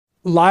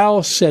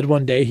Lyle said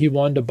one day he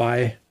wanted to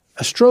buy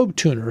a strobe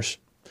tuners.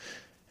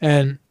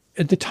 And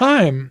at the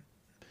time,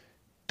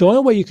 the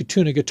only way you could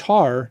tune a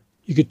guitar,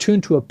 you could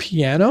tune to a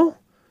piano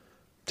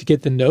to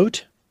get the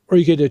note, or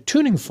you get a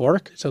tuning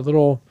fork. It's a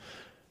little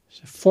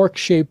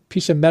fork-shaped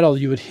piece of metal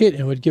you would hit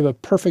and it would give a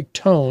perfect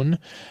tone.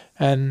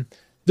 And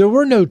there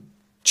were no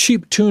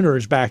cheap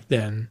tuners back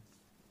then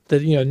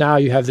that, now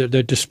you have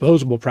they're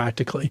disposable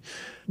practically.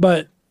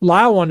 But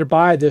Lyle wanted to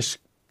buy this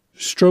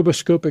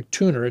stroboscopic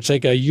tuner. It's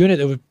like a unit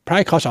that would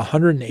probably cost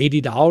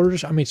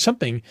 $180. I mean,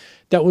 something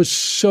that was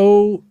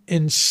so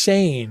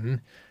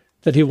insane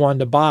that he wanted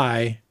to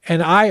buy.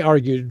 And I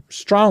argued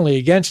strongly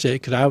against it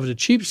because I was a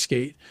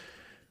cheapskate.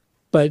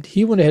 But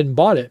he went ahead and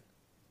bought it.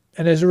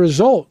 And as a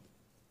result,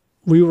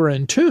 we were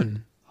in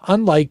tune.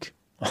 Unlike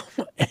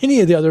any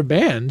of the other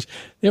bands,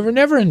 they were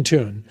never in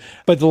tune.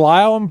 But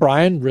Lyle and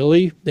Brian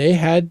really, they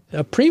had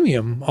a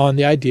premium on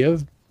the idea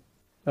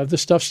of the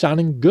stuff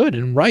sounding good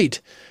and right.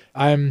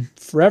 I'm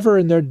forever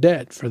in their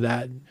debt for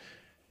that.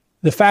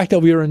 The fact that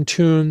we were in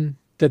tune,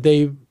 that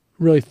they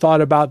really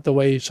thought about the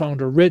way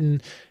songs were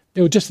written,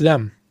 it was just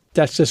them.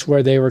 That's just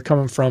where they were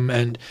coming from.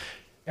 And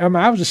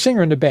I was a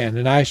singer in the band,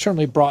 and I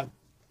certainly brought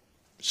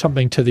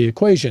something to the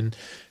equation.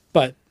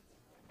 But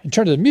in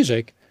terms of the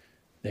music,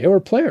 they were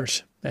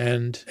players.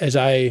 And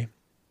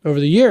over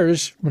the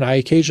years, when I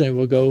occasionally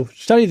will go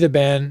study the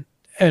band,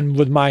 and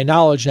with my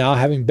knowledge now,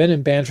 having been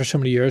in bands for so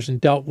many years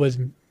and dealt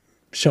with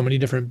so many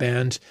different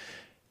bands,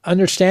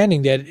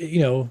 understanding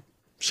that,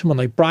 someone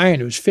like Brian,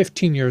 who was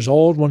 15 years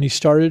old when he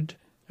started,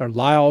 or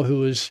Lyle, who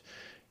was,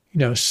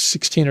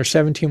 16 or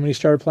 17 when he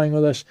started playing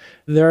with us,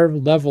 their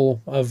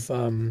level of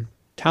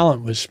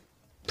talent was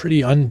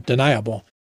pretty undeniable.